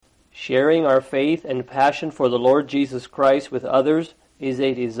Sharing our faith and passion for the Lord Jesus Christ with others is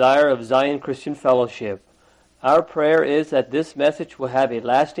a desire of Zion Christian Fellowship. Our prayer is that this message will have a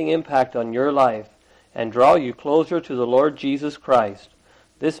lasting impact on your life and draw you closer to the Lord Jesus Christ.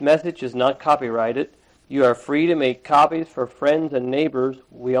 This message is not copyrighted. You are free to make copies for friends and neighbors.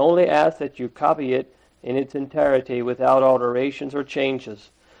 We only ask that you copy it in its entirety without alterations or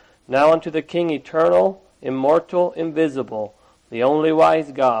changes. Now unto the King eternal, immortal, invisible, the only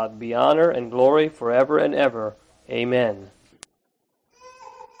wise God, be honor and glory forever and ever. Amen.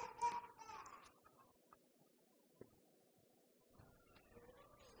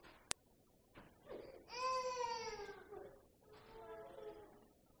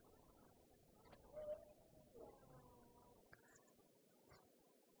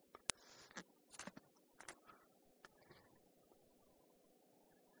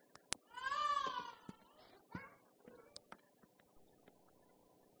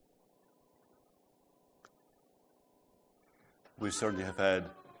 We certainly have had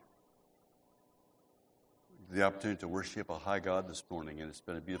the opportunity to worship a high God this morning, and it's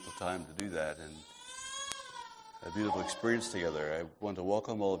been a beautiful time to do that and a beautiful experience together. I want to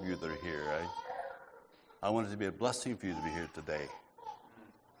welcome all of you that are here. I want it to be a blessing for you to be here today.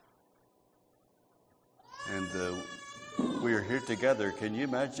 And we are here together. Can you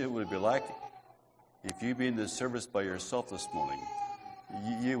imagine what it would be like if you be in this service by yourself this morning?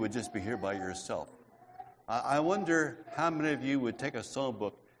 You would just be here by yourself. I wonder how many of you would take a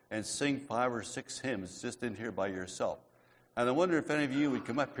songbook and sing 5 or 6 hymns just in here by yourself. And I wonder if any of you would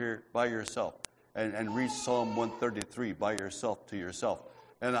come up here by yourself and read Psalm 133 by yourself to yourself.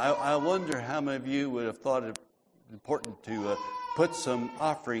 And I wonder how many of you would have thought it important to put some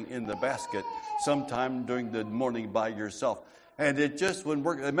offering in the basket sometime during the morning by yourself. And it just wouldn't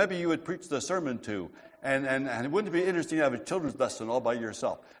work. Maybe you would preach the sermon too. And wouldn't it be interesting to have a children's lesson all by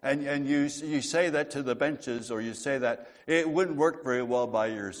yourself? And you say that to the benches, or you say that it wouldn't work very well by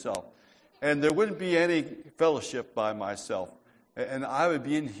yourself. And there wouldn't be any fellowship by myself. And I would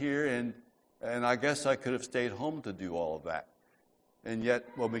be in here, and I guess I could have stayed home to do all of that. And yet,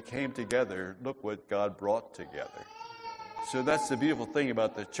 when we came together, look what God brought together. So that's the beautiful thing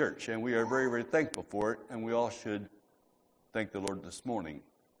about the church, and we are very, very thankful for it, and we all should thank the Lord this morning.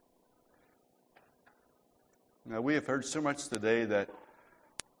 Now, we have heard so much today that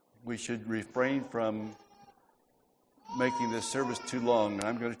we should refrain from making this service too long. And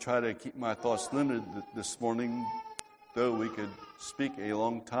I'm going to try to keep my thoughts limited this morning, though we could speak a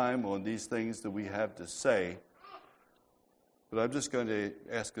long time on these things that we have to say. But I'm just going to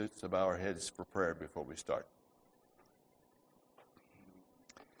ask us to bow our heads for prayer before we start.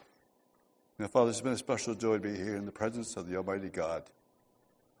 Now, Father, it's been a special joy to be here in the presence of the Almighty God.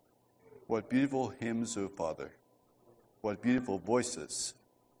 What beautiful hymns, O Father. What beautiful voices.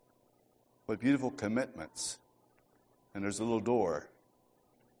 What beautiful commitments. And there's a little door.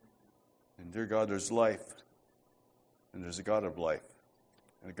 And dear God, there's life. And there's a God of life.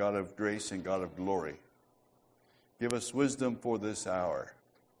 And a God of grace and God of glory. Give us wisdom for this hour.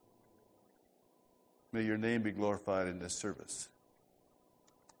 May your name be glorified in this service.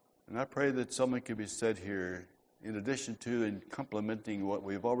 And I pray that something can be said here in addition to and complementing what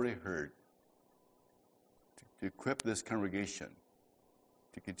we've already heard, to equip this congregation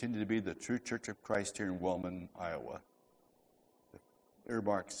to continue to be the true Church of Christ here in Wellman, Iowa. The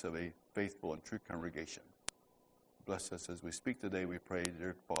earmarks of a faithful and true congregation. Bless us as we speak today, we pray,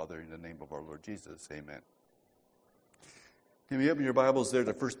 dear Father, in the name of our Lord Jesus. Amen. Can you open your Bibles there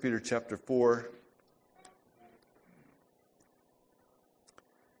to 1 Peter chapter 4.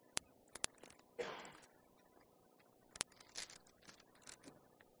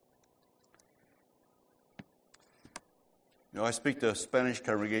 You know, I speak to a Spanish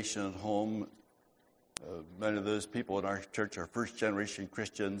congregation at home. Many of those people in our church are first-generation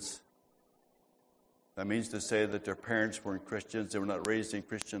Christians. That means to say that their parents weren't Christians. They were not raised in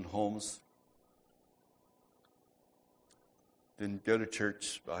Christian homes. Didn't go to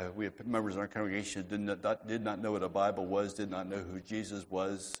church. We have members in our congregation did not know what a Bible was, did not know who Jesus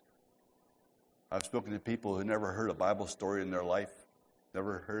was. I've spoken to people who never heard a Bible story in their life,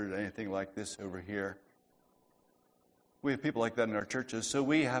 never heard anything like this over here. We have people like that in our churches, so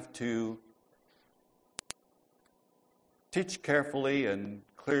we have to teach carefully and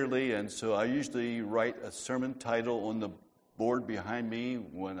clearly, and so I usually write a sermon title on the board behind me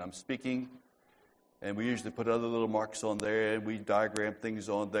when I'm speaking, and we usually put other little marks on there, and we diagram things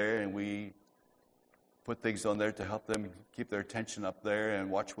on there, and we put things on there to help them keep their attention up there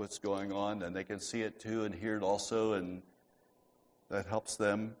and watch what's going on, and they can see it too and hear it also, and that helps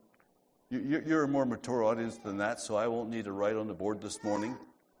them. You're a more mature audience than that, so I won't need to write on the board this morning.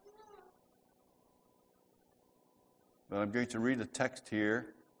 But I'm going to read a text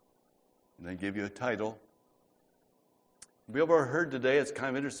here and then give you a title. We've ever heard today, it's kind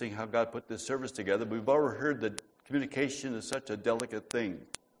of interesting how God put this service together. We've ever heard that communication is such a delicate thing.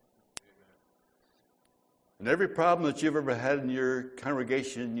 And every problem that you've ever had in your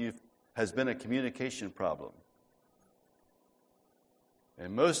congregation has been a communication problem.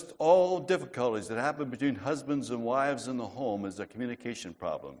 And most all difficulties that happen between husbands and wives in the home is a communication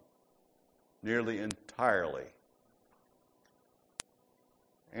problem, nearly entirely.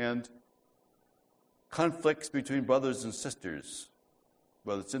 And conflicts between brothers and sisters,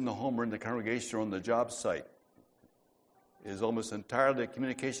 whether it's in the home or in the congregation or on the job site, is almost entirely a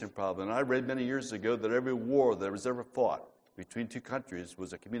communication problem. And I read many years ago that every war that was ever fought between two countries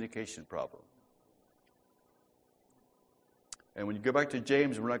was a communication problem. And when you go back to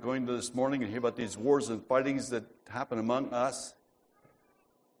James, we're not going to this morning and hear about these wars and fightings that happen among us.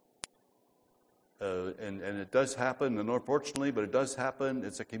 And it does happen, and unfortunately, but it does happen.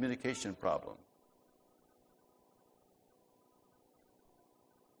 It's a communication problem.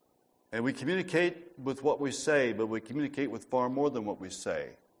 And we communicate with what we say, but we communicate with far more than what we say.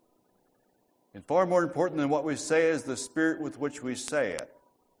 And far more important than what we say is the spirit with which we say it.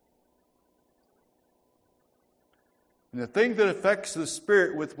 And the thing that affects the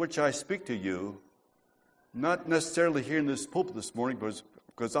spirit with which I speak to you, not necessarily here in this pulpit this morning,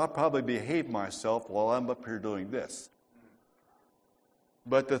 because I'll probably behave myself while I'm up here doing this.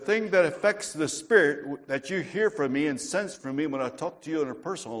 But the thing that affects the spirit that you hear from me and sense from me when I talk to you on a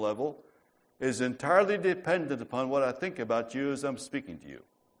personal level is entirely dependent upon what I think about you as I'm speaking to you.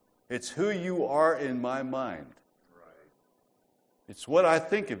 It's who you are in my mind. It's what I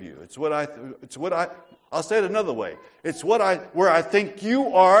think of you. I'll say it another way. It's where I think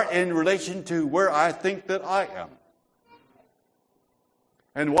you are in relation to where I think that I am.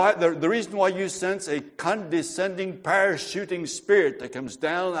 And why the reason why you sense a condescending, parachuting spirit that comes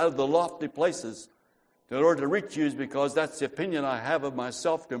down out of the lofty places in order to reach you is because that's the opinion I have of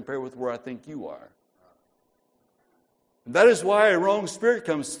myself compared with where I think you are. And that is why a wrong spirit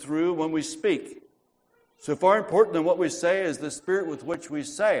comes through when we speak. So far important than what we say is the spirit with which we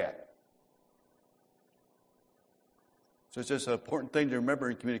say it. So it's just an important thing to remember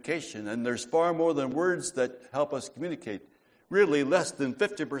in communication. And there's far more than words that help us communicate. Really, less than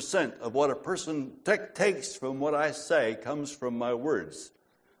 50% of what a person takes from what I say comes from my words.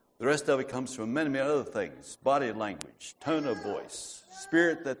 The rest of it comes from many, many other things. Body language, tone of voice,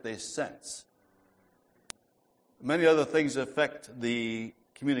 spirit that they sense. Many other things affect the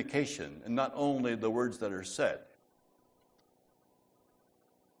communication, and not only the words that are said.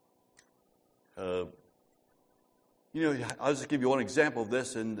 I'll just give you one example of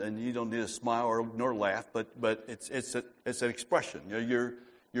this, and you don't need to smile nor laugh, but it's an expression.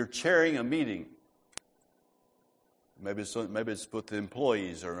 You're chairing a meeting. Maybe it's with the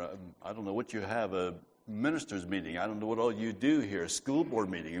employees, or I don't know what you have, a minister's meeting. I don't know what all you do here, a school board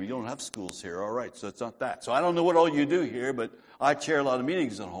meeting. You don't have schools here, all right, so it's not that. So I don't know what all you do here, but I chair a lot of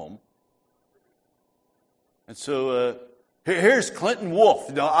meetings at home. And so here's Clinton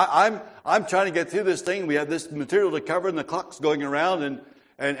Wolf. I'm trying to get through this thing. We have this material to cover, and the clock's going around,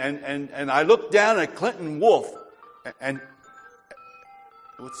 and I look down at Clinton Wolf, and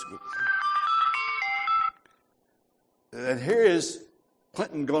here is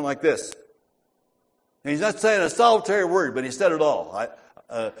Clinton going like this. And he's not saying a solitary word, but he said it all.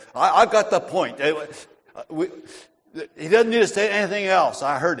 I got the point. He doesn't need to say anything else.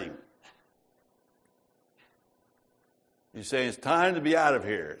 I heard him. He's saying it's time to be out of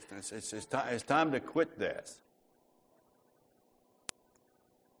here. It's time to quit this.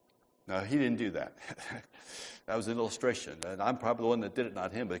 No, he didn't do that. That was an illustration. And I'm probably the one that did it,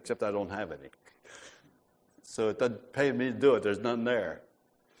 not him, but except I don't have any. So it doesn't pay me to do it. There's none there.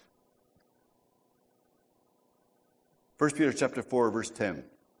 1 Peter chapter 4, verse 10.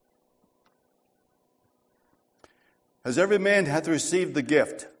 As every man hath received the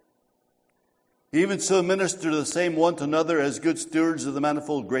gift, even so minister the same one to another as good stewards of the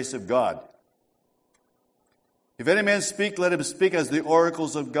manifold grace of God. If any man speak, let him speak as the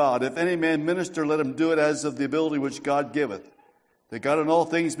oracles of God. If any man minister, let him do it as of the ability which God giveth, that God in all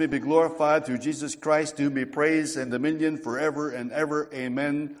things may be glorified through Jesus Christ, to whom be praise and dominion forever and ever.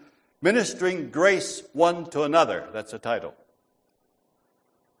 Amen. Ministering grace one to another. That's the title.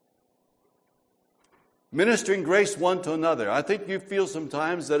 Ministering grace one to another. I think you feel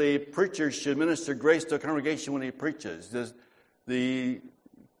sometimes that a preacher should minister grace to a congregation when he preaches. The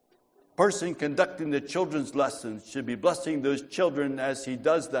person conducting the children's lessons should be blessing those children as he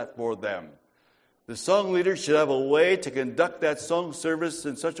does that for them. The song leader should have a way to conduct that song service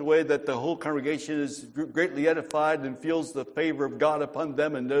in such a way that the whole congregation is greatly edified and feels the favor of God upon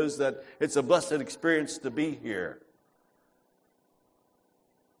them and knows that it's a blessed experience to be here.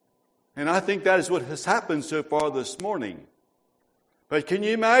 And I think that is what has happened so far this morning. But can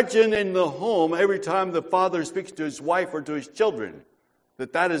you imagine in the home, every time the father speaks to his wife or to his children,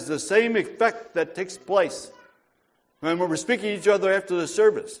 that is the same effect that takes place when we're speaking to each other after the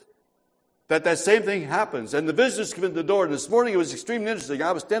service? That same thing happens. And the visitors come in the door. And this morning it was extremely interesting.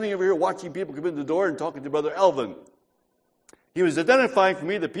 I was standing over here watching people come in the door and talking to Brother Elvin. He was identifying for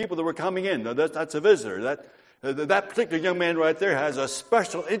me the people that were coming in. Now that's a visitor. That particular young man right there has a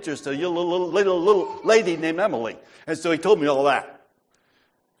special interest in a little lady named Emily. And so he told me all that.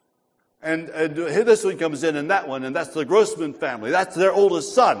 And this one comes in and that's the Grossman family. That's their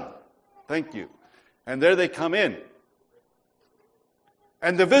oldest son. Thank you. And there they come in.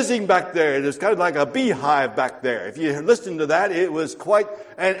 And the visiting back there, it is kind of like a beehive back there. If you listen to that, it was quite,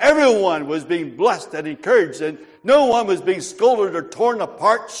 and everyone was being blessed and encouraged, and no one was being scolded or torn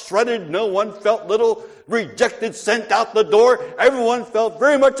apart, shredded. No one felt little rejected, sent out the door. Everyone felt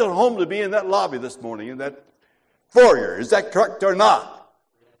very much at home to be in that lobby this morning, in that foyer. Is that correct or not?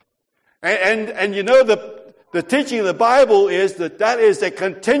 And you know, the teaching of the Bible is that is a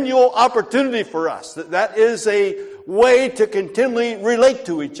continual opportunity for us. That is a way to continually relate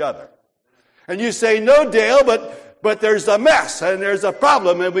to each other. And you say, no, Dale, but there's a mess and there's a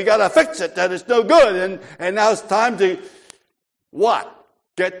problem and we got to fix it and it's no good. And now it's time to what?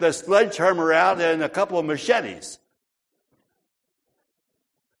 Get the sledgehammer out and a couple of machetes.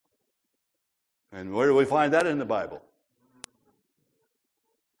 And where do we find that in the Bible?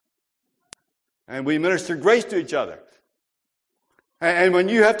 And we minister grace to each other. And when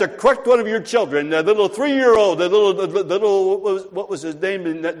you have to correct one of your children, the little 3-year-old, the little what was his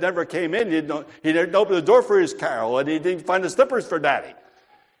name that never came in, he didn't open the door for his Carol, and he didn't find the slippers for Daddy.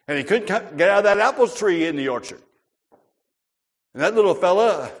 And he couldn't get out of that apple tree in the orchard. And that little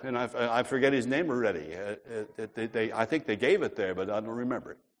fella, and I forget his name already. I think they gave it there, but I don't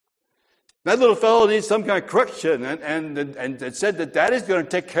remember it. That little fellow needs some kind of correction, and it said that Daddy's going to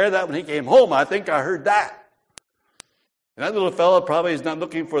take care of that when he came home. I think I heard that. And that little fellow probably is not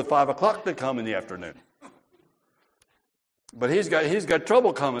looking for 5 o'clock to come in the afternoon. But he's got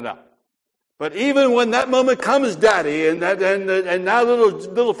trouble coming up. But even when that moment comes, Daddy, and now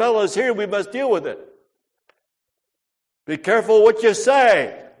little fellow is here, we must deal with it. Be careful what you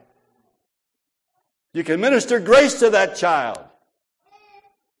say. You can minister grace to that child.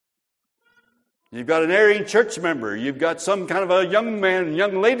 You've got an erring church member. You've got some kind of a young man,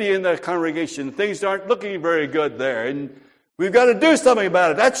 young lady in the congregation. Things aren't looking very good there. And we've got to do something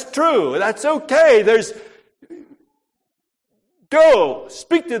about it. That's true. That's okay. Go.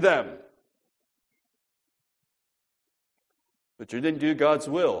 Speak to them. But you didn't do God's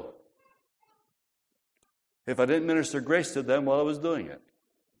will if I didn't minister grace to them while I was doing it.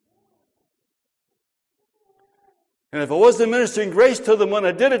 And if I wasn't ministering grace to them when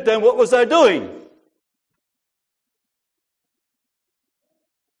I did it, then what was I doing?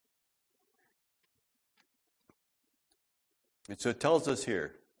 And so it tells us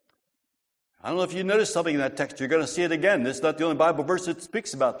here. I don't know if you noticed something in that text. You're going to see it again. This is not the only Bible verse that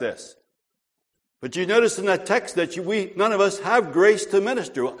speaks about this. But you notice in that text that none of us have grace to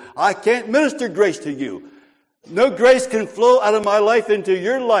minister. I can't minister grace to you. No grace can flow out of my life into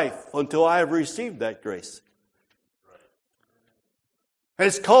your life until I have received that grace. And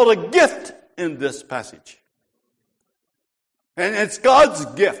it's called a gift in this passage. And it's God's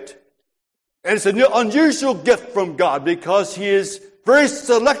gift. And it's an unusual gift from God because He is very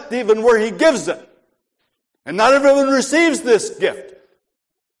selective in where He gives it. And not everyone receives this gift.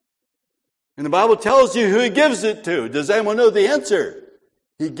 And the Bible tells you who He gives it to. Does anyone know the answer?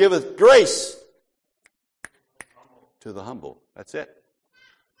 He giveth grace to the humble. That's it.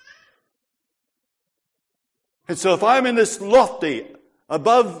 And so if I'm in this lofty,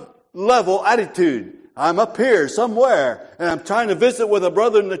 above level attitude, I'm up here somewhere, and I'm trying to visit with a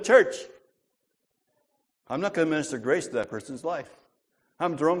brother in the church, I'm not going to minister grace to that person's life.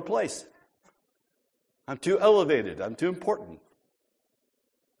 I'm at the wrong place. I'm too elevated. I'm too important.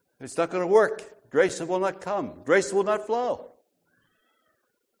 It's not going to work. Grace will not come. Grace will not flow.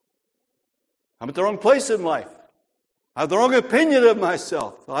 I'm at the wrong place in life. I have the wrong opinion of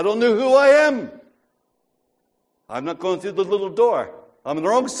myself. I don't know who I am. I'm not going through the little door. I'm on the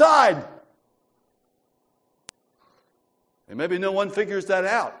wrong side. And maybe no one figures that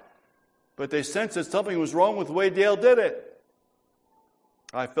out. But they sensed that something was wrong with the way Dale did it.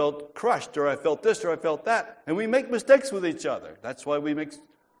 I felt crushed, or I felt this, or I felt that. And we make mistakes with each other. That's why we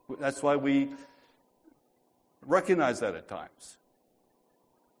recognize that at times.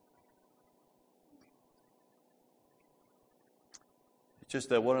 It's just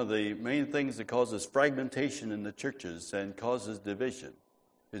that one of the main things that causes fragmentation in the churches and causes division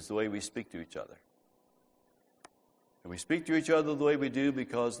is the way we speak to each other. And we speak to each other the way we do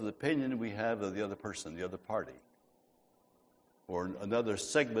because of the opinion we have of the other person, the other party, or another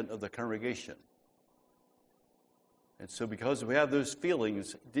segment of the congregation. And so because we have those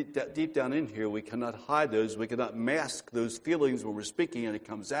feelings deep down in here, we cannot hide those. We cannot mask those feelings when we're speaking and it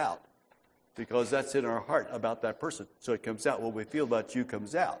comes out, because that's in our heart about that person. So it comes out. What we feel about you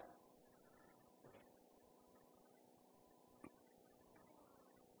comes out.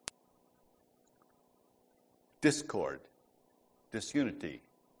 Discord, disunity,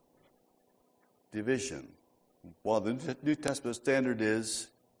 division. While the New Testament standard is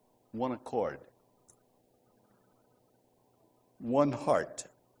one accord, one heart,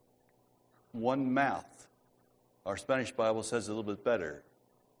 one mouth. Our Spanish Bible says it a little bit better.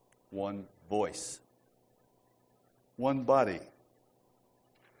 One voice, one body.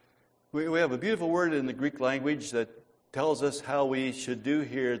 We have a beautiful word in the Greek language that tells us how we should do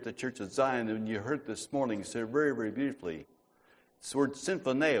here at the Church of Zion, and you heard this morning said very, very beautifully. It's the word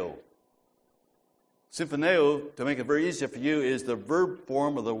symphoneo. Symphoneo, to make it very easy for you, is the verb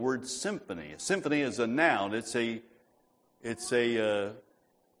form of the word symphony. A symphony is a noun. It's an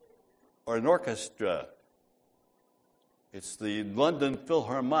orchestra. It's the London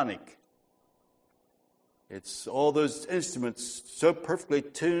Philharmonic. It's all those instruments so perfectly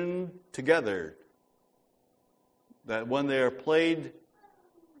tuned together that when they are played,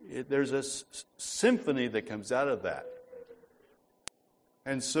 there's a symphony that comes out of that.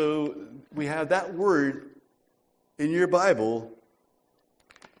 And so we have that word in your Bible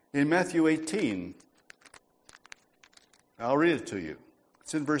in Matthew 18. I'll read it to you.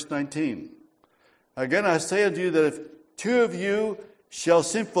 It's in verse 19. Again, I say unto you that if two of you shall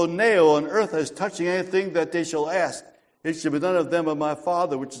symphoneo on earth as touching anything that they shall ask, it shall be done of them of my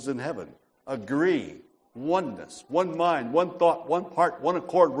Father which is in heaven. Agree. Oneness, one mind, one thought, one heart, one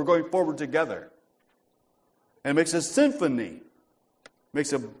accord. We're going forward together. And it makes a symphony.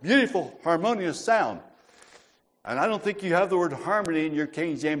 Makes a beautiful, harmonious sound. And I don't think you have the word harmony in your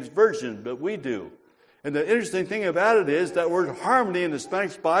King James Version, but we do. And the interesting thing about it is that word harmony in the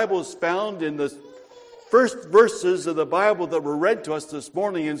Spanish Bible is found in the first verses of the Bible that were read to us this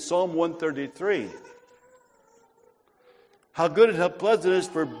morning in Psalm 133. How good and how pleasant it is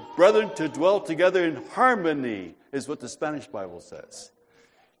for brethren to dwell together in harmony, is what the Spanish Bible says.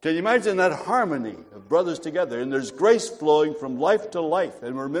 Can you imagine that harmony of brothers together? And there's grace flowing from life to life,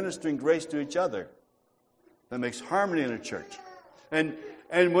 and we're ministering grace to each other. That makes harmony in a church. And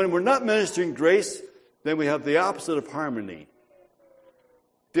when we're not ministering grace, then we have the opposite of harmony.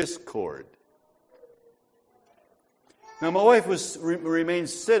 Discord. Now my wife remained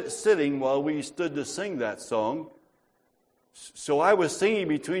sitting while we stood to sing that song. So I was singing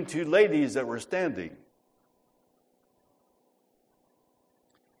between two ladies that were standing.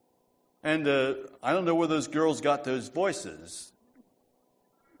 And I don't know where those girls got those voices.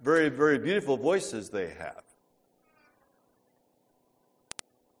 Very, very beautiful voices they have.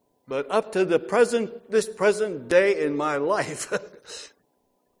 But up to this present day in my life,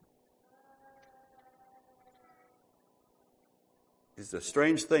 it's a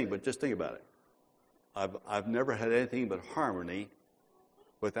strange thing, but just think about it. I've never had anything but harmony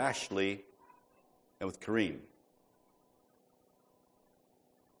with Ashley and with Kareem.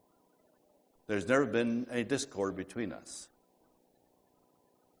 There's never been any discord between us.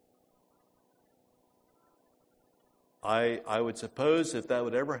 I would suppose if that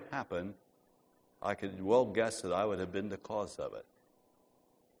would ever happen, I could well guess that I would have been the cause of it.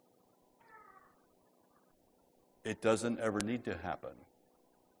 It doesn't ever need to happen.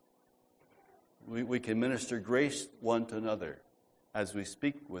 We can minister grace one to another as we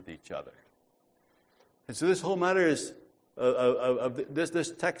speak with each other. And so this whole matter is,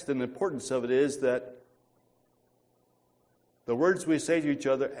 this text, and the importance of it is that the words we say to each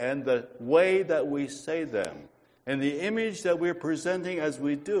other and the way that we say them and the image that we're presenting as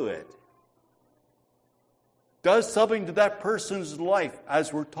we do it does something to that person's life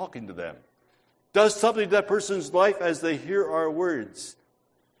as we're talking to them. Does something to that person's life as they hear our words.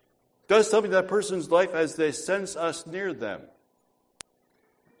 Does something to that person's life as they sense us near them.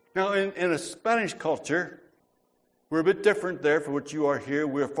 Now, in a Spanish culture, we're a bit different there from what you are here.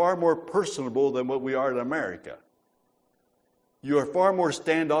 We're far more personable than what we are in America. You are far more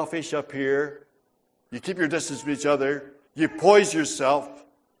standoffish up here. You keep your distance from each other. You poise yourself.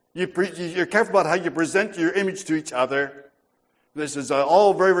 You're careful about how you present your image to each other. This is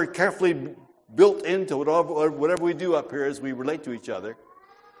all very, very carefully built into whatever we do up here as we relate to each other.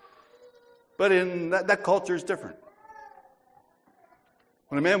 But in that culture is different.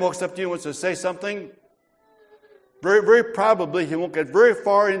 When a man walks up to you and wants to say something, very, very probably he won't get very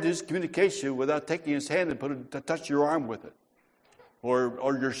far into his communication without taking his hand and touch your arm with it,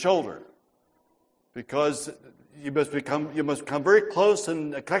 or your shoulder, because you must become very close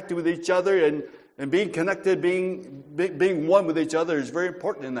and connected with each other, and being connected, being one with each other is very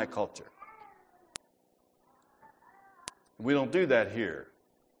important in that culture. We don't do that here,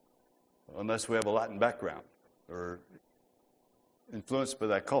 unless we have a Latin background or influenced by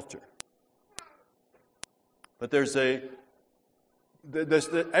that culture. But there's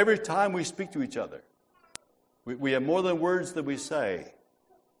every time we speak to each other, we have more than words that we say.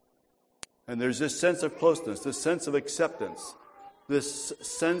 And there's this sense of closeness, this sense of acceptance, this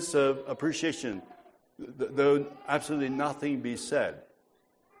sense of appreciation, though absolutely nothing be said.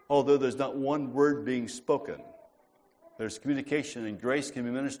 Although there's not one word being spoken, there's communication, and grace can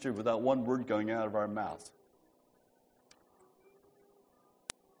be ministered without one word going out of our mouth.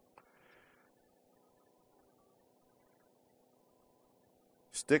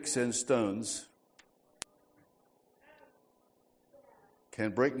 Sticks and stones can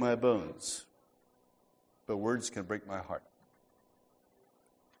break my bones, but words can break my heart.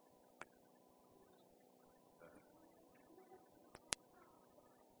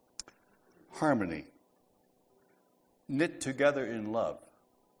 Harmony. Knit together in love.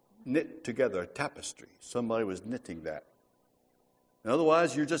 Knit together a tapestry. Somebody was knitting that. And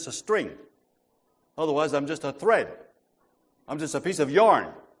otherwise, you're just a string. Otherwise, I'm just a thread. I'm just a piece of yarn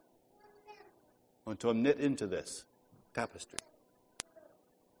until I'm knit into this tapestry.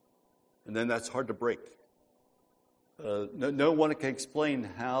 And then that's hard to break. No one can explain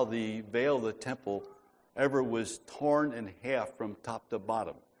how the veil of the temple ever was torn in half from top to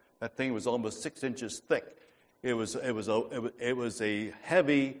bottom. That thing was almost 6 inches thick. It was a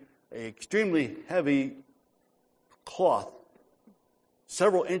extremely heavy cloth,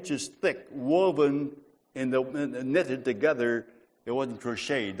 several inches thick, woven and knitted together. It wasn't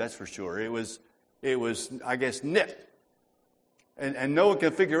crocheted, that's for sure. It was, I guess, knit. And no one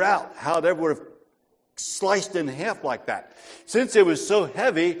can figure out how it ever would have sliced in half like that. Since it was so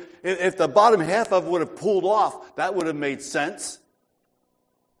heavy, if the bottom half of it would have pulled off, that would have made sense.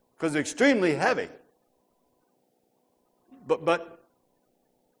 Because it's extremely heavy. But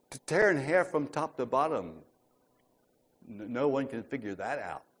to tear in half from top to bottom, no one can figure that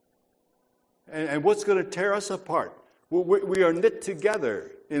out. And what's going to tear us apart? We are knit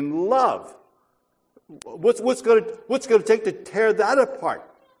together in love. What's going to take to tear that apart?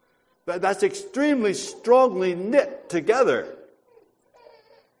 That's extremely strongly knit together.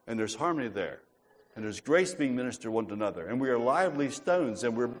 And there's harmony there. And there's grace being ministered one to another. And we are lively stones,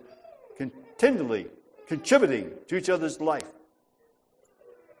 and we're continually contributing to each other's life.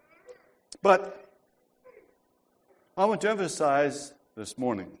 But I want to emphasize this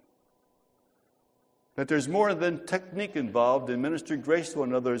morning that there's more than technique involved in ministering grace to one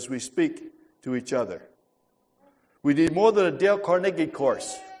another as we speak to each other. We need more than a Dale Carnegie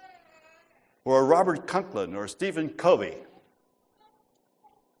course, or a Robert Conklin, or a Stephen Covey.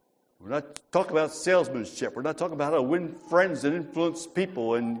 We're not talking about salesmanship. We're not talking about how to win friends and influence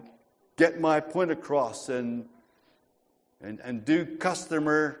people and get my point across and do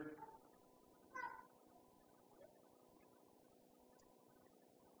customer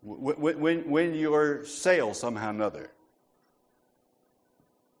win your sale somehow or another.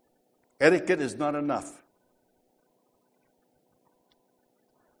 Etiquette is not enough.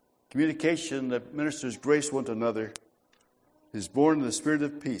 Communication that ministers grace one to another is born in the spirit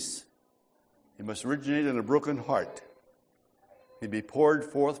of peace. It must originate in a broken heart and be poured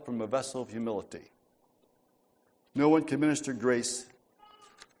forth from a vessel of humility. No one can minister grace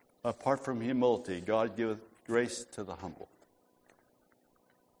apart from humility. God giveth grace to the humble.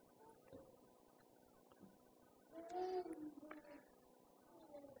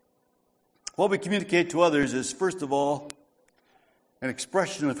 What we communicate to others is, first of all, an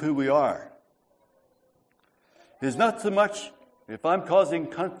expression of who we are. It is not so much if I'm causing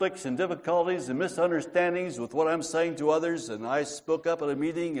conflicts and difficulties and misunderstandings with what I'm saying to others, and I spoke up at a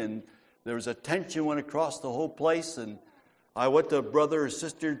meeting and there was a tension went across the whole place, and I went to a brother or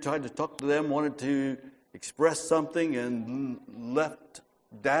sister, tried to talk to them, wanted to express something, and left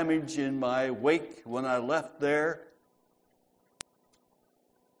damage in my wake when I left there.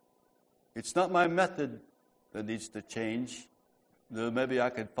 It's not my method that needs to change, though maybe I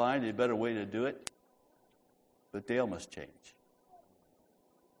could find a better way to do it, but Dale must change.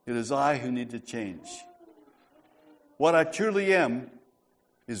 It is I who need to change. What I truly am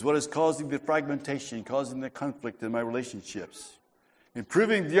is what is causing the fragmentation, causing the conflict in my relationships.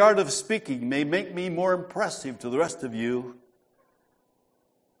 Improving the art of speaking may make me more impressive to the rest of you,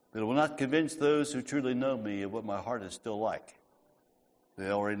 but it will not convince those who truly know me of what my heart is still like. They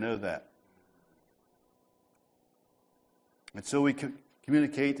already know that. And so we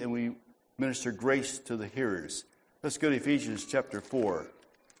communicate and we minister grace to the hearers. Let's go to Ephesians chapter 4.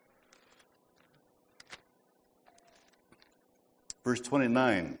 Verse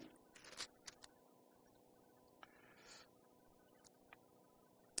 29.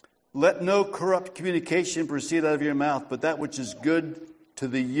 Let no corrupt communication proceed out of your mouth, but that which is good to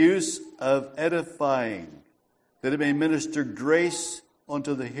the use of edifying, that it may minister grace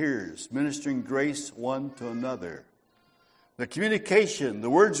unto the hearers, ministering grace one to another. The communication, the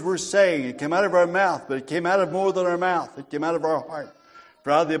words we're saying, it came out of our mouth, but it came out of more than our mouth. It came out of our heart.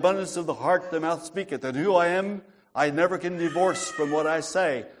 For out of the abundance of the heart the mouth speaketh. And who I am, I never can divorce from what I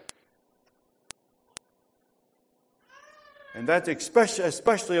say. And that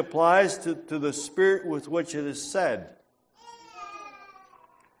especially applies to the spirit with which it is said.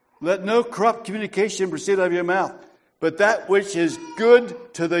 Let no corrupt communication proceed out of your mouth, but that which is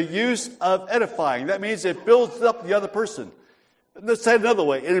good to the use of edifying. That means it builds up the other person. Let's say it another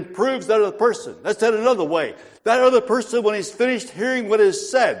way. It improves that other person. Let's say it another way. That other person, when he's finished hearing what is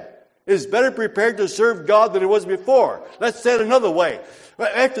said, is better prepared to serve God than he was before. Let's say it another way.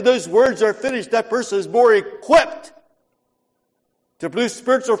 After those words are finished, that person is more equipped to produce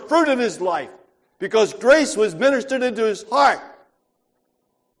spiritual fruit in his life because grace was ministered into his heart.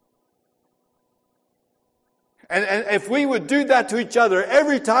 And if we would do that to each other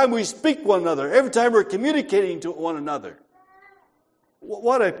every time we speak one another, every time we're communicating to one another,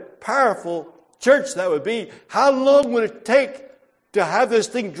 what a powerful church that would be. How long would it take to have this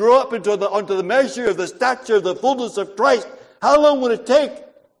thing grow up onto the measure of the stature of the fullness of Christ? How long would it take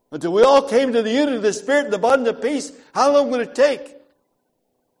until we all came to the unity of the Spirit and the bond of peace? How long would it take?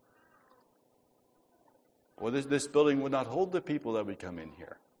 Well, this building would not hold the people that would come in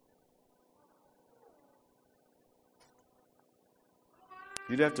here.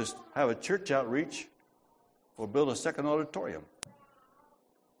 You'd have to have a church outreach or build a second auditorium.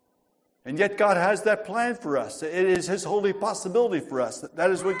 And yet God has that plan for us. It is His holy possibility for us. That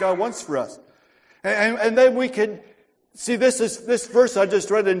is what God wants for us. And then we can see this verse I just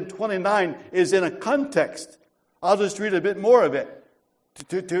read in 29 is in a context. I'll just read a bit more of it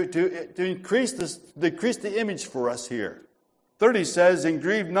to decrease the image for us here. 30 says, and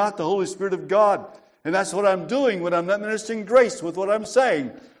grieve not the Holy Spirit of God. And that's what I'm doing when I'm not ministering grace with what I'm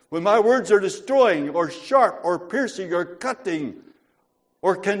saying. When my words are destroying or sharp or piercing or cutting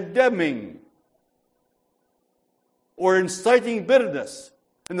or condemning or inciting bitterness.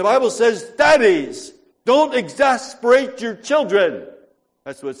 And the Bible says, daddies, don't exasperate your children.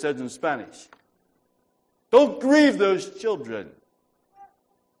 That's what it says in Spanish. Don't grieve those children.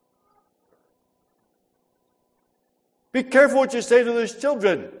 Be careful what you say to those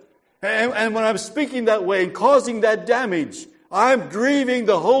children. And when I'm speaking that way and causing that damage, I'm grieving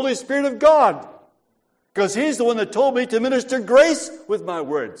the Holy Spirit of God. Because He's the one that told me to minister grace with my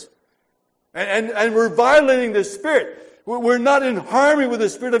words. And we're violating the Spirit. We're not in harmony with the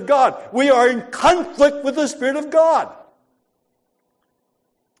Spirit of God. We are in conflict with the Spirit of God.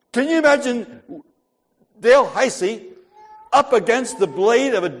 Can you imagine Dale Heisey up against the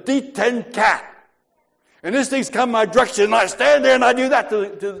blade of a D10 cat? And this thing's come my direction, and I stand there and I do that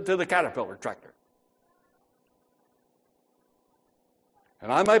to the Caterpillar tractor.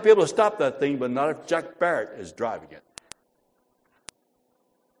 And I might be able to stop that thing, but not if Jack Barrett is driving it.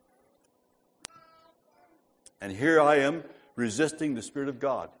 And here I am resisting the Spirit of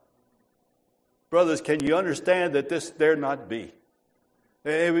God. Brothers, can you understand that this dare not be?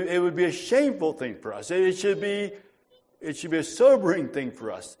 It would be a shameful thing for us. It should be a sobering thing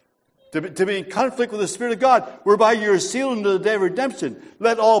for us. To be in conflict with the Spirit of God, whereby you're sealed into the day of redemption.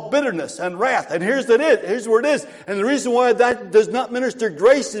 Let all bitterness and wrath, and here's where it is. And the reason why that does not minister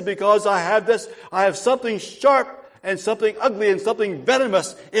grace is because I have something sharp and something ugly and something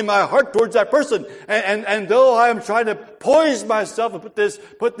venomous in my heart towards that person. And though I am trying to poise myself and put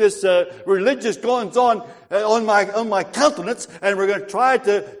this religious goings on my countenance, and we're going to try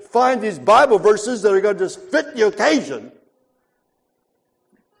to find these Bible verses that are going to just fit the occasion,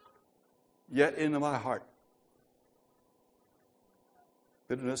 yet into my heart,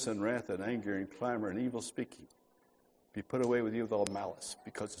 bitterness and wrath and anger and clamor and evil speaking be put away with you with all malice,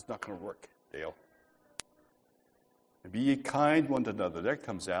 because it's not going to work, Dale. And be ye kind one to another. There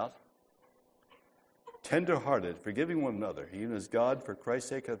comes out. Tender-hearted, forgiving one another, even as God, for Christ's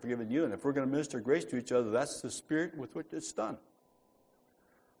sake, hath forgiven you. And if we're going to minister grace to each other, that's the spirit with which it's done.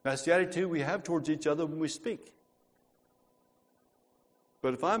 That's the attitude we have towards each other when we speak.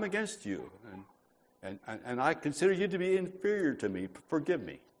 But if I'm against you, and I consider you to be inferior to me, forgive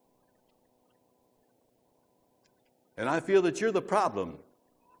me. And I feel that you're the problem,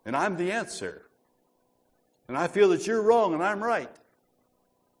 and I'm the answer. And I feel that you're wrong, and I'm right.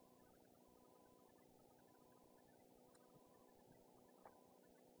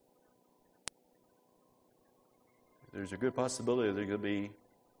 There's a good possibility there's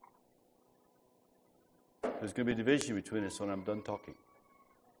going to be division between us when I'm done talking.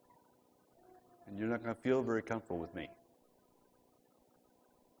 And you're not going to feel very comfortable with me.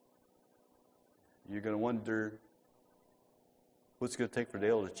 You're going to wonder what's it going to take for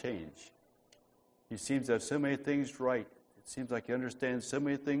Dale to change. He seems to have so many things right. It seems like he understands so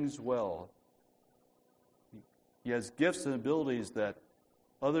many things well. He has gifts and abilities that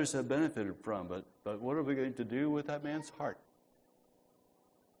others have benefited from, but what are we going to do with that man's heart?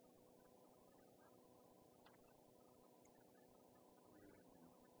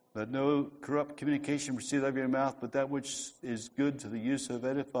 Let no corrupt communication proceed out of your mouth, but that which is good to the use of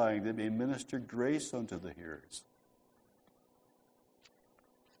edifying, that may minister grace unto the hearers.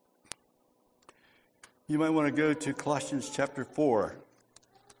 You might want to go to Colossians chapter 4.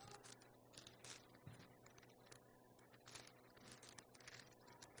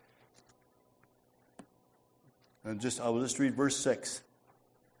 I will just read verse 6.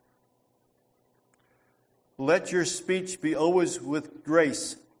 Let your speech be always with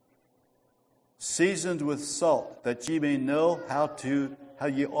grace, seasoned with salt, that ye may know how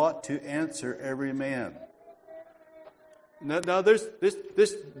ye ought to answer every man. Now this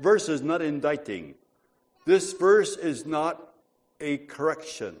verse is not indicting. This verse is not a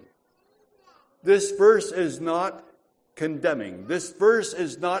correction. This verse is not condemning. This verse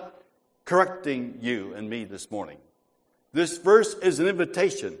is not correcting you and me this morning. This verse is an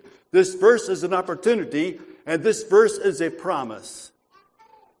invitation. This verse is an opportunity, and this verse is a promise.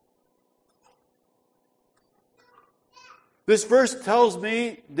 This verse tells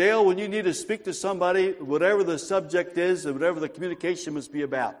me, Dale, when you need to speak to somebody, whatever the subject is and whatever the communication must be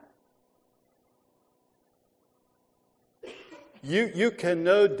about, you can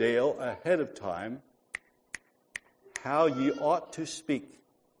know, Dale, ahead of time how you ought to speak,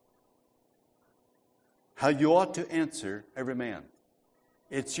 how you ought to answer every man.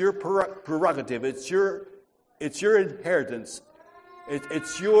 It's your prerogative. It's your inheritance.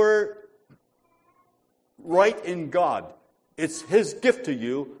 It's your right in God. It's His gift to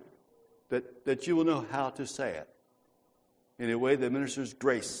you that you will know how to say it in a way that ministers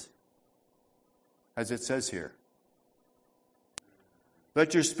grace, as it says here.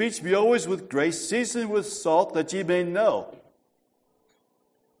 Let your speech be always with grace, seasoned with salt, that ye may know.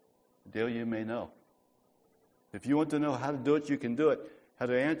 Dale, you may know. If you want to know how to do it, you can do it. How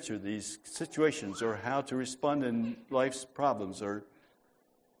to answer these situations, or how to respond in life's problems, or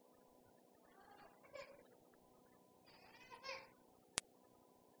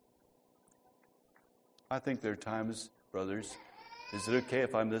I think there are times, brothers, is it okay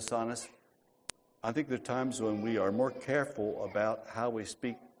if I'm this honest? I think there are times when we are more careful about how we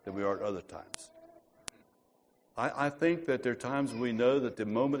speak than we are at other times. I think that there are times we know that the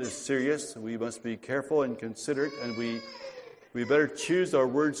moment is serious. We must be careful and considerate, and we better choose our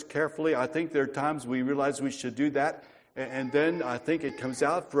words carefully. I think there are times we realize we should do that, and then I think it comes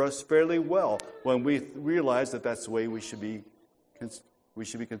out for us fairly well when we realize that that's the way we should be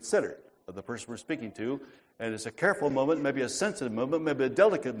considerate of the person we're speaking to. And it's a careful moment, maybe a sensitive moment, maybe a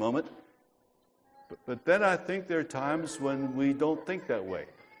delicate moment. But then I think there are times when we don't think that way.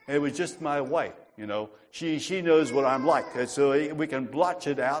 And it was just my wife, you know. She knows what I'm like. And so we can blotch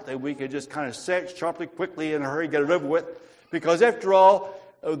it out, and we can just kind of say it sharply, quickly, in a hurry, get it over with. Because after all,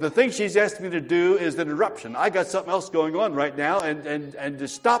 the thing she's asked me to do is an interruption. I got something else going on right now, and to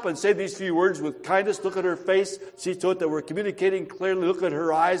stop and say these few words with kindness, look at her face, see to it that we're communicating clearly, look at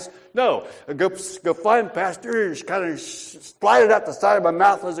her eyes. No, go find Pastor, and kind of slide it out the side of my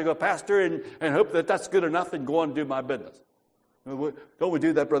mouth as I go, Pastor, and hope that that's good enough, and go on and do my business. Don't we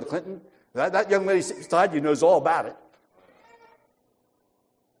do that, Brother Clinton? That young lady sitting beside you knows all about it.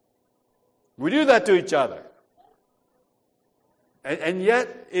 We do that to each other. And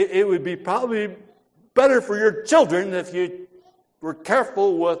yet, it would be probably better for your children if you were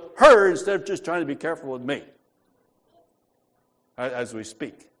careful with her instead of just trying to be careful with me as we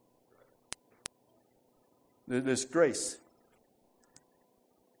speak. There's grace.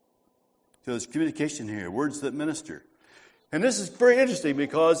 So there's communication here, words that minister. And this is very interesting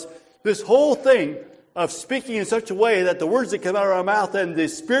because this whole thing of speaking in such a way that the words that come out of our mouth and the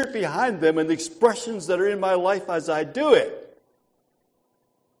spirit behind them and the expressions that are in my life as I do it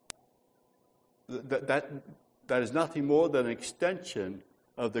that is nothing more than an extension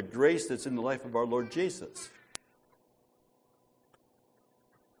of the grace that's in the life of our Lord Jesus.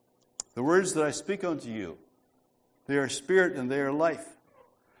 The words that I speak unto you, they are spirit and they are life.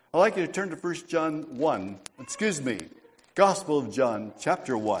 I'd like you to turn to 1 John 1. Gospel of John,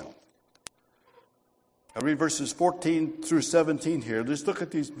 chapter 1. I read verses 14 through 17 here. Just look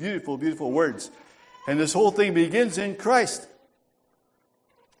at these beautiful, beautiful words. And this whole thing begins in Christ.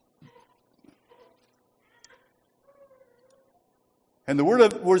 And the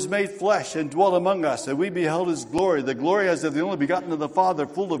Word was made flesh and dwelt among us, and we beheld His glory, the glory as of the only begotten of the Father,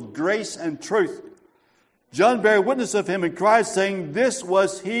 full of grace and truth. John bare witness of Him and cried, saying, This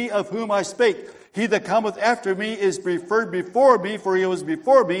was He of whom I spake. He that cometh after me is preferred before me, for He was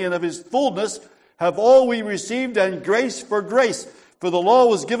before me, and of His fullness have all we received, and grace for grace. For the law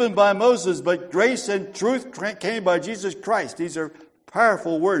was given by Moses, but grace and truth came by Jesus Christ. These are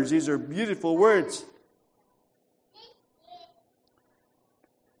powerful words. These are beautiful words.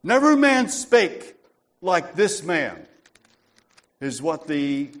 Never man spake like this man, is what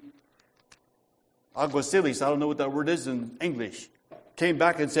the alguaciles, I don't know what that word is in English, came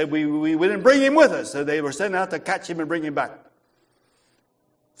back and said, we didn't bring him with us. So they were sent out to catch him and bring him back.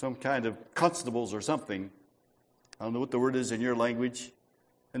 Some kind of constables or something. I don't know what the word is in your language.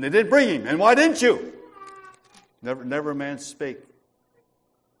 And they didn't bring him. And why didn't you? Never man spake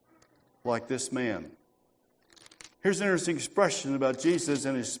like this man. Here's an interesting expression about Jesus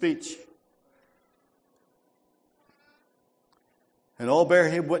and His speech. And all bear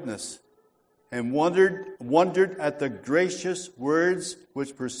Him witness, and wondered at the gracious words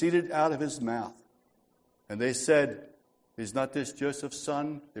which proceeded out of His mouth. And they said, Is not this Joseph's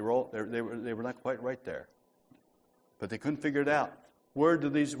son? They were not quite right there. But they couldn't figure it out. Where do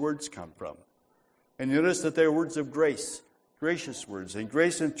these words come from? And you notice that they are words of grace. Gracious words. And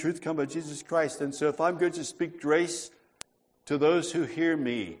grace and truth come by Jesus Christ. And so if I'm going to speak grace to those who hear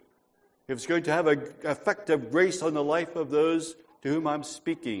me, if it's going to have an effect of grace on the life of those to whom I'm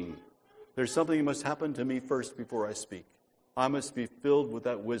speaking, there's something that must happen to me first before I speak. I must be filled with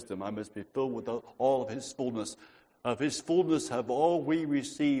that wisdom. I must be filled with all of His fullness. Of His fullness have all we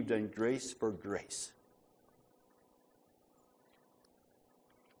received, and grace for grace.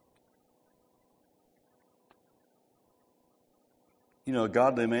 You know, a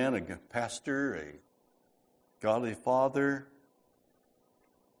godly man, a pastor, a godly father,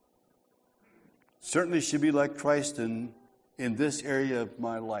 certainly should be like Christ in this area of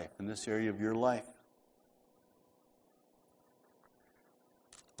my life, in this area of your life.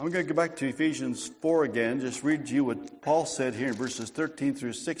 I'm going to go back to Ephesians 4 again, just read to you what Paul said here in verses 13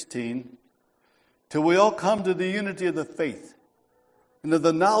 through 16. Till we all come to the unity of the faith, and of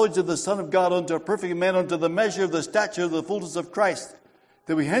the knowledge of the Son of God, unto a perfect man, unto the measure of the stature of the fullness of Christ,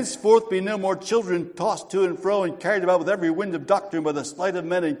 that we henceforth be no more children, tossed to and fro, and carried about with every wind of doctrine by the sleight of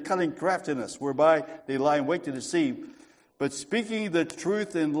men and cunning craftiness, whereby they lie in wait to deceive. But speaking the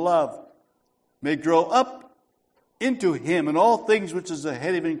truth in love, may grow up into Him in all things which is the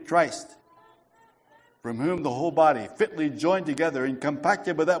head, even Christ, from whom the whole body, fitly joined together and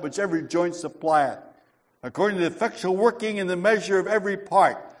compacted by that which every joint supplieth, according to the effectual working in the measure of every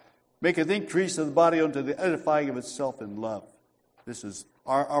part, maketh increase of the body unto the edifying of itself in love. This is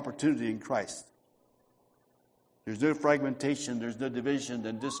our opportunity in Christ. There's no fragmentation, there's no division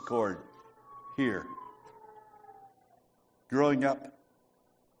and discord here. Growing up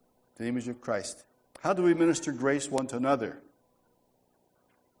to the image of Christ. How do we minister grace one to another?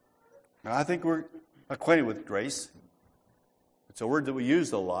 Now, I think we're acquainted with grace. It's a word that we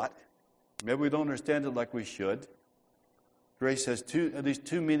use a lot. Maybe we don't understand it like we should. Grace has at least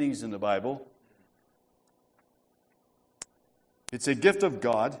two meanings in the Bible. It's a gift of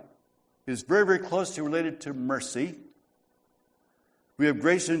God. It's very, very closely related to mercy. We have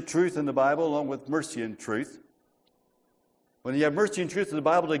grace and truth in the Bible along with mercy and truth. When you have mercy and truth in the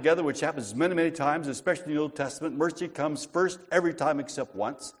Bible together, which happens many, many times, especially in the Old Testament, mercy comes first every time except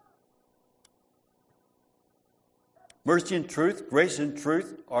once. Mercy and truth, grace and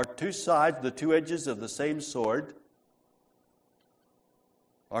truth are two sides, the two edges of the same sword.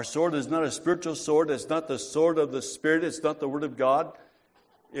 Our sword is not a spiritual sword. It's not the sword of the Spirit. It's not the Word of God.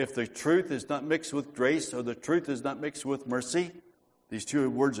 If the truth is not mixed with grace or the truth is not mixed with mercy, these two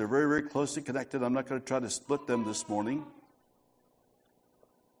words are very, very closely connected. I'm not going to try to split them this morning.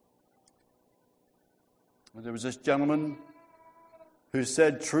 There was this gentleman who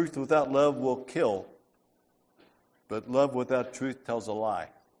said, truth without love will kill, but love without truth tells a lie.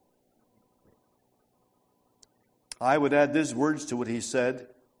 I would add these words to what he said,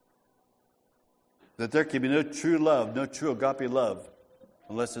 that there can be no true love, no true agape love,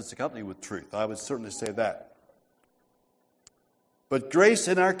 unless it's accompanied with truth. I would certainly say that. But grace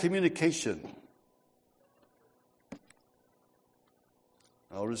in our communication.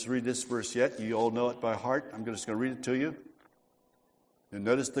 I'll just read this verse yet. You all know it by heart. I'm just going to read it to you. You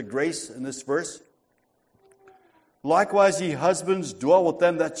notice the grace in this verse. Likewise, ye husbands, dwell with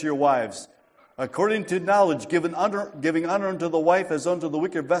them that's your wives, according to knowledge, giving honor unto the wife as unto the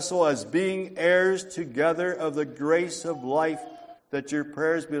weaker vessel, as being heirs together of the grace of life, that your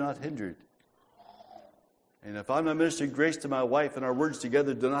prayers be not hindered. And if I'm not ministering grace to my wife and our words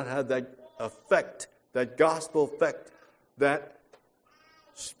together do not have that effect, that gospel effect, that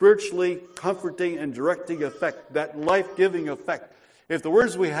spiritually comforting and directing effect, that life-giving effect, if the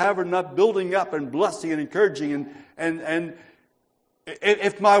words we have are not building up and blessing and encouraging, and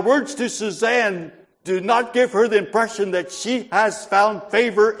if my words to Suzanne do not give her the impression that she has found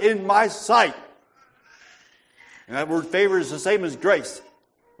favor in my sight, and that word favor is the same as grace.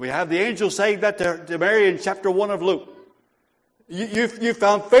 We have the angel saying that to Mary in chapter 1 of Luke. You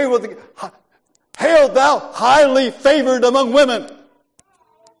found favor with hail thou highly favored among women.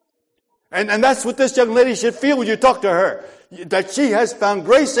 And that's what this young lady should feel when you talk to her. That she has found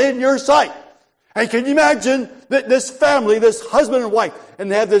grace in your sight. And can you imagine that this family, this husband and wife,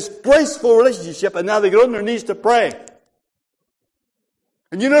 and they have this graceful relationship, and now they get on their knees to pray.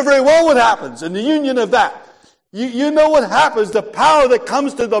 And you know very well what happens in the union of that. You know what happens, the power that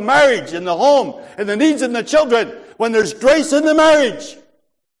comes to the marriage and the home and the needs of the children when there's grace in the marriage.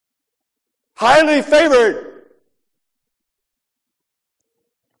 Highly favored.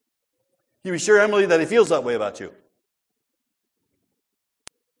 You be sure, Emily, that he feels that way about you.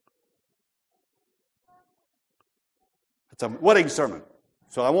 It's a wedding sermon,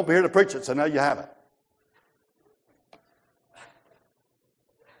 so I won't be here to preach it, so now you have it.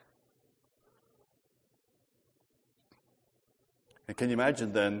 And can you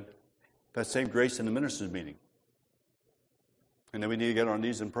imagine then that same grace in the ministers' meeting? And then we need to get on our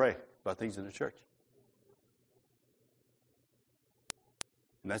knees and pray about things in the church.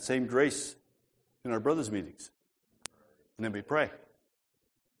 And that same grace in our brothers' meetings. And then we pray.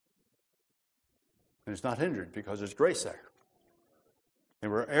 And it's not hindered because there's grace there.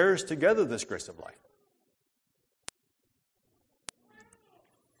 And we're heirs together of this grace of life.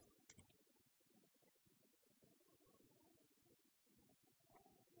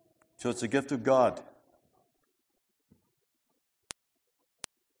 So it's a gift of God.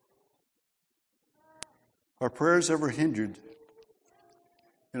 Are prayers ever hindered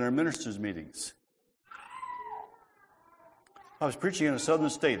in our ministers' meetings? I was preaching in a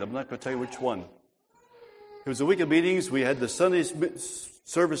southern state. I'm not going to tell you which one. It was a week of meetings. We had the Sunday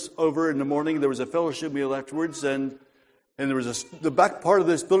service over in the morning. There was a fellowship meal afterwards, and there was the back part of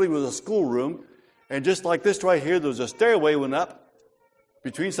this building was a schoolroom, and just like this right here, there was a stairway went up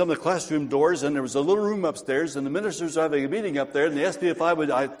between some of the classroom doors, and there was a little room upstairs, and the ministers were having a meeting up there, and they asked me if I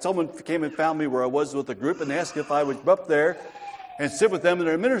would, someone came and found me where I was with the group, and they asked if I would come up there and sit with them in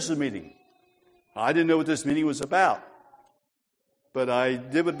their ministers' meeting. I didn't know what this meeting was about, but I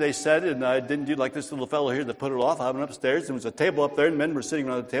did what they said, and I didn't do like this little fellow here that put it off. I went upstairs, and there was a table up there, and men were sitting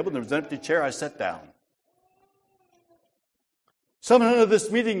around the table, and there was an empty chair. I sat down. Somehow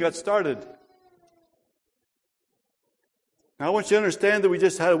this meeting got started. Now, I want you to understand that we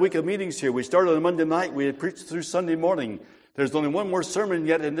just had a week of meetings here. We started on Monday night. We had preached through Sunday morning. There's only one more sermon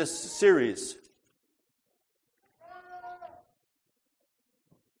yet in this series.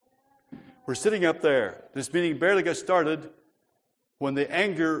 We're sitting up there. This meeting barely got started when the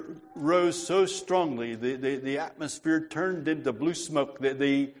anger rose so strongly. The atmosphere turned into blue smoke.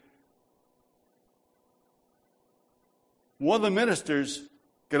 One of the ministers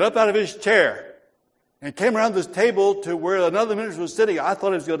got up out of his chair and came around this table to where another minister was sitting. I thought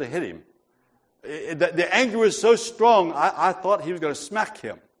he was going to hit him. The anger was so strong, I thought he was going to smack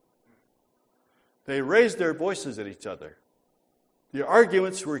him. They raised their voices at each other. The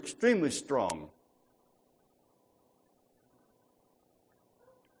arguments were extremely strong.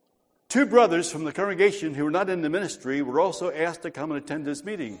 Two brothers from the congregation who were not in the ministry were also asked to come and attend this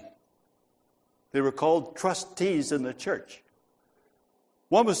meeting. They were called trustees in the church.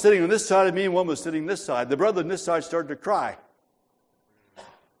 One was sitting on this side of me, and one was sitting this side. The brother on this side started to cry.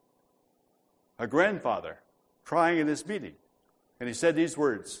 A grandfather crying in this meeting. And he said these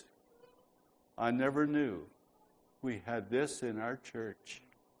words, "I never knew we had this in our church.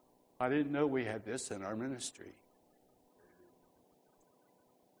 I didn't know we had this in our ministry."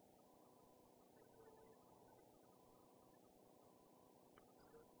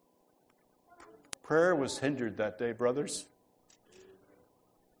 Prayer was hindered that day, brothers.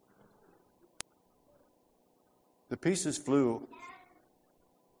 The pieces flew.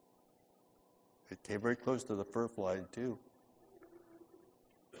 It came very close to the fur fly, too.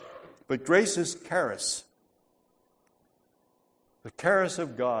 But grace is charis. The charis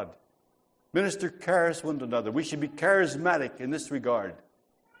of God. Minister charis one to another. We should be charismatic in this regard.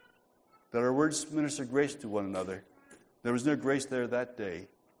 That our words minister grace to one another. There was no grace there that day.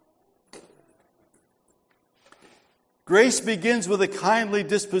 Grace begins with a kindly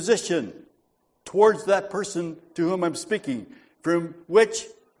disposition towards that person to whom I'm speaking, from which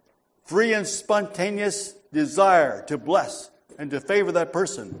free and spontaneous desire to bless and to favor that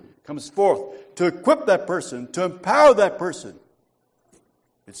person comes forth, to equip that person, to empower that person.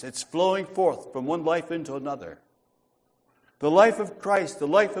 It's flowing forth from one life into another. The life of Christ, the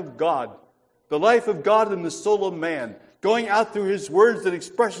life of God in the soul of man, going out through his words and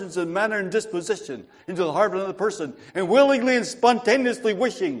expressions and manner and disposition into the heart of another person, and willingly and spontaneously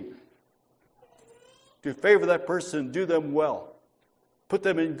wishing to favor that person, do them well, put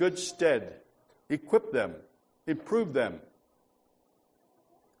them in good stead, equip them, improve them,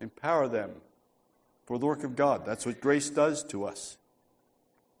 empower them for the work of God. That's what grace does to us.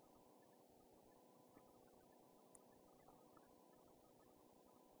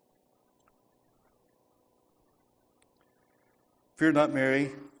 Fear not,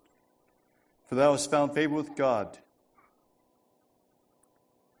 Mary, for thou hast found favor with God.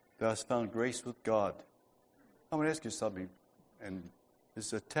 Thou hast found grace with God. I'm going to ask you something, and this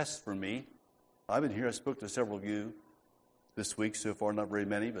is a test for me. I've been here, I spoke to several of you this week so far, not very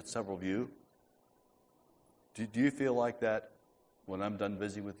many, but several of you. Do you feel like that when I'm done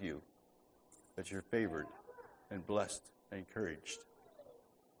visiting with you? That you're favored and blessed and encouraged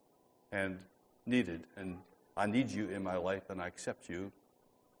and needed, and I need you in my life, and I accept you,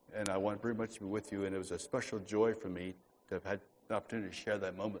 and I want very much to be with you, and it was a special joy for me to have had the opportunity to share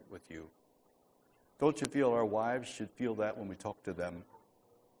that moment with you. Don't you feel our wives should feel that when we talk to them?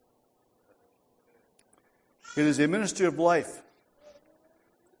 It is a ministry of life.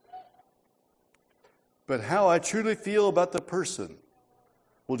 But how I truly feel about the person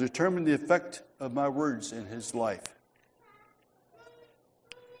will determine the effect of my words in his life.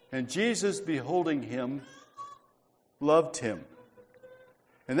 And Jesus, beholding him, loved him.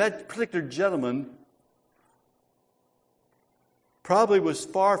 And that particular gentleman probably was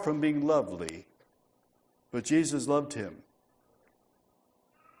far from being lovely, but Jesus loved him.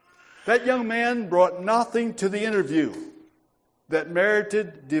 That young man brought nothing to the interview that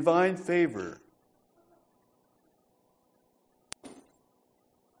merited divine favor.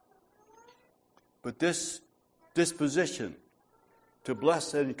 But this disposition to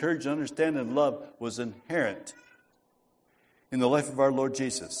bless and encourage, understand, and love was inherent in the life of our Lord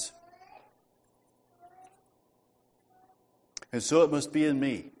Jesus. And so it must be in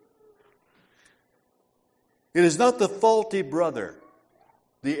me. It is not the faulty brother,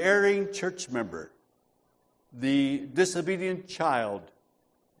 the erring church member, the disobedient child.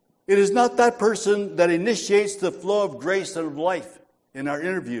 It is not that person that initiates the flow of grace and of life in our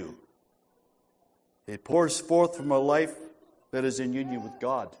interview. It pours forth from a life that is in union with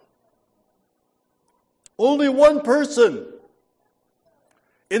God. Only one person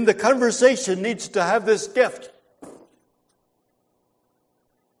in the conversation needs to have this gift.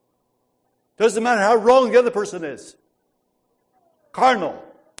 Doesn't matter how wrong the other person is. Carnal,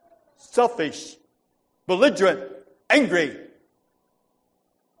 selfish, belligerent, angry,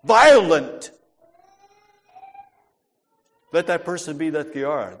 violent. Let that person be that they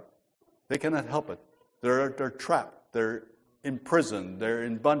are. They cannot help it. They're trapped. They're imprisoned. They're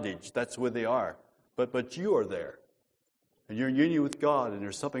in bondage. That's where they are. But you are there. And you're in union with God, and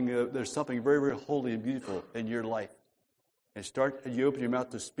there's something very, very holy and beautiful in your life. And you open your mouth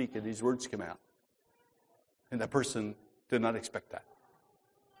to speak, and these words come out. And that person did not expect that.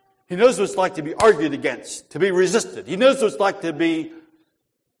 He knows what it's like to be argued against, to be resisted. He knows what it's like to be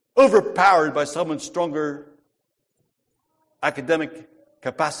overpowered by someone's stronger academic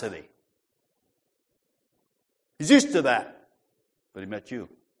capacity. He's used to that. But he met you.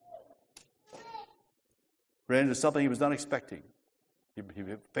 Ran into something he was not expecting. He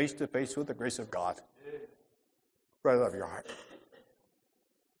face to face with the grace of God. Right out of your heart.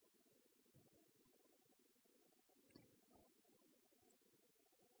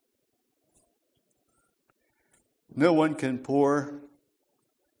 No one can pour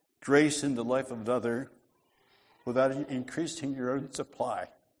grace into the life of another without increasing your own supply.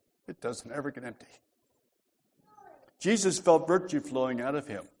 It doesn't ever get empty. Jesus felt virtue flowing out of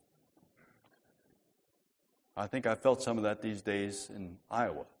him. I think I felt some of that these days in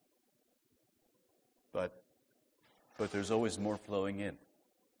Iowa. But there's always more flowing in.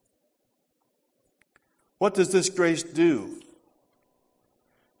 What does this grace do?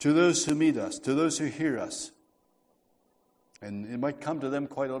 to those who meet us, to those who hear us. And it might come to them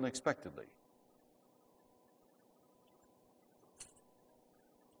quite unexpectedly.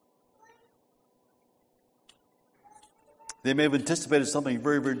 They may have anticipated something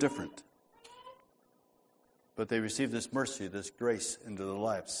very, very different. But they received this mercy, this grace into their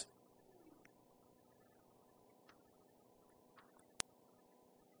lives.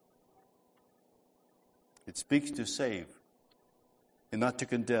 It speaks to save and not to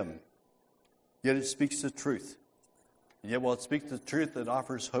condemn. Yet it speaks the truth. And yet while it speaks the truth, it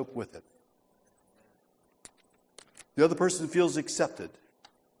offers hope with it. The other person feels accepted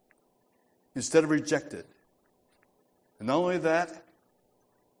instead of rejected. And not only that,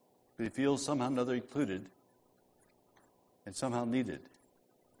 but he feels somehow or another included and somehow needed.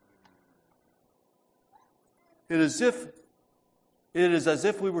 It is as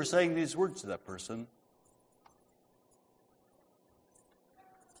if we were saying these words to that person.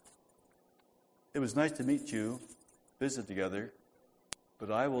 It was nice to meet you, visit together,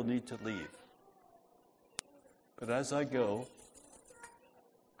 but I will need to leave. But as I go,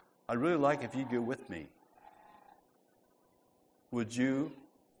 I'd really like if you'd go with me. Would you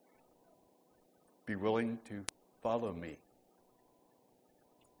be willing to follow me?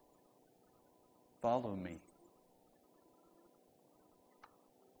 Follow me.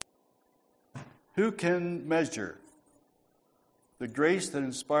 Who can measure the grace that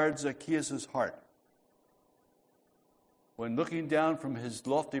inspired Zacchaeus' heart when looking down from his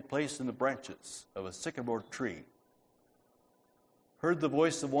lofty place in the branches of a sycamore tree, heard the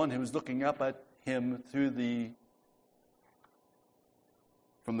voice of one who was looking up at him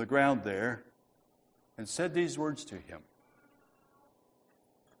from the ground there, and said these words to him: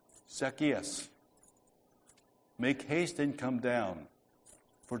 Zacchaeus, make haste and come down,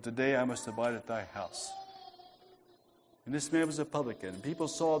 for today I must abide at thy house. And this man was a publican. People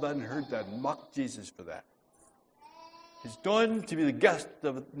saw that and heard that and mocked Jesus for that. He's going to be the guest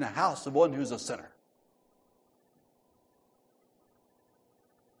in the house of one who's a sinner.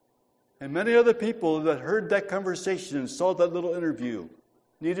 And many other people that heard that conversation and saw that little interview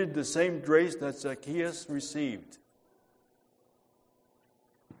needed the same grace that Zacchaeus received.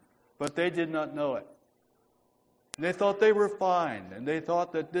 But they did not know it. And they thought they were fine. And they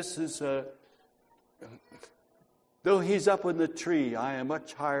thought that this is though he's up in the tree, I am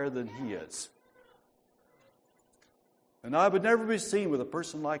much higher than he is. And I would never be seen with a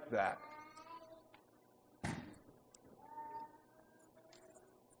person like that.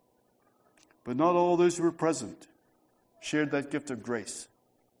 But not all those who were present shared that gift of grace.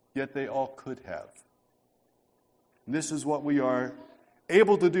 Yet they all could have. And this is what we are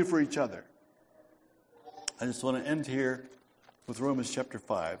able to do for each other. I just want to end here with Romans chapter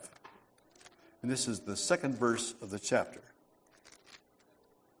 5. And this is the second verse of the chapter.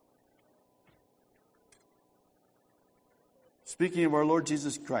 Speaking of our Lord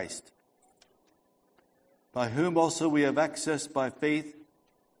Jesus Christ, by whom also we have access by faith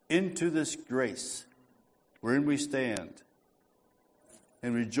into this grace wherein we stand,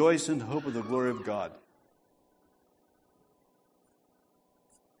 and rejoice in hope of the glory of God.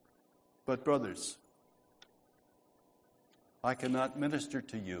 But brothers, I cannot minister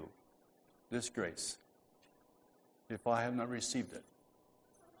to you this grace if I have not received it.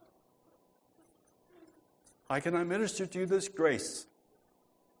 I cannot minister to you this grace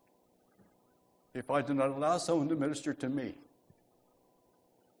if I do not allow someone to minister to me.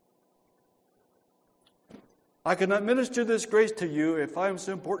 I cannot minister this grace to you if I am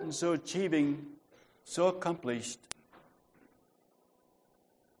so important, so achieving, so accomplished,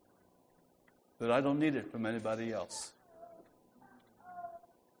 that I don't need it from anybody else.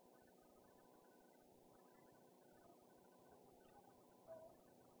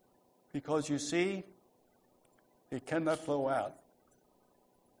 Because you see, it cannot flow out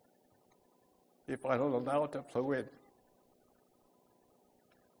if I don't allow it to flow in.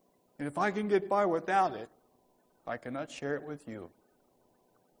 And if I can get by without it, I cannot share it with you.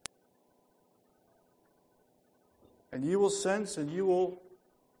 And you will sense and you will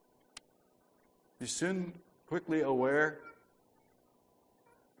be soon quickly aware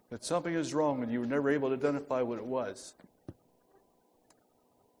that something is wrong and you were never able to identify what it was.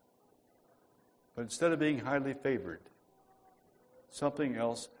 But instead of being highly favored, something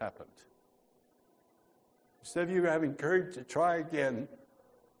else happened. Instead of you having courage to try again,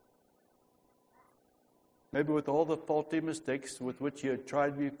 maybe with all the faulty mistakes with which you had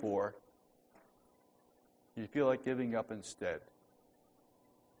tried before, you feel like giving up instead.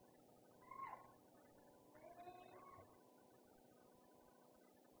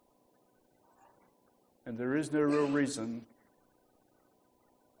 And there is no real reason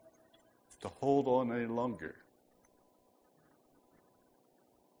to hold on any longer.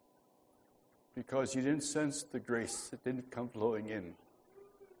 Because you didn't sense the grace that didn't come flowing in.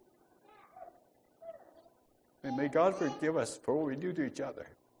 And may God forgive us for what we do to each other.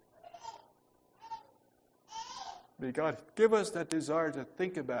 May God give us that desire to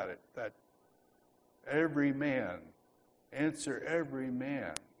think about it, that every man, answer every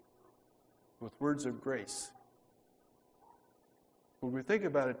man with words of grace. When we think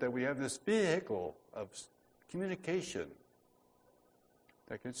about it, that we have this vehicle of communication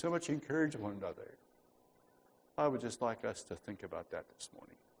that can so much encourage one another. I would just like us to think about that this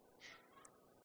morning.